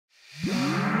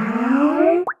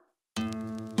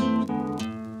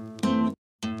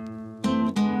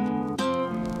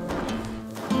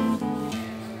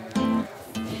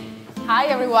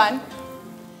everyone.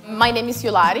 My name is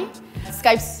Yulari,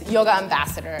 Skype's yoga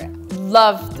ambassador.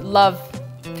 Love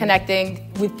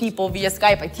connecting with people via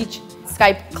Skype. I teach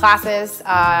Skype classes.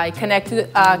 I connect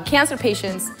with cancer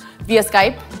patients via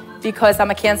Skype because I'm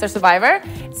a cancer survivor.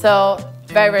 So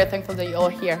very thankful that you're all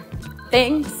here.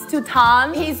 Thanks to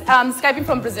Tom. He's Skyping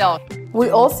from Brazil. We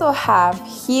also have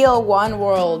Heal One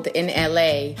World in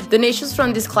LA. Donations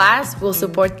from this class will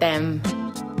support them.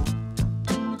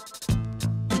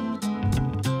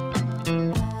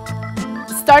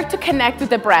 Start to connect with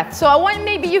the breath. So I want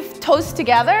maybe you toes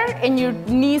together and your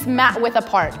knees mat width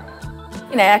apart.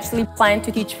 And I actually plan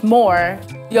to teach more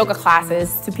yoga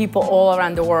classes to people all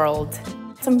around the world.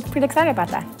 So I'm pretty excited about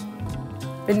that.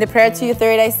 In the prayer to your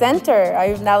third eye center, I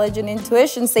acknowledge and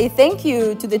intuition. Say thank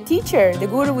you to the teacher, the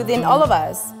guru within all of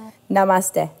us.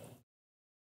 Namaste.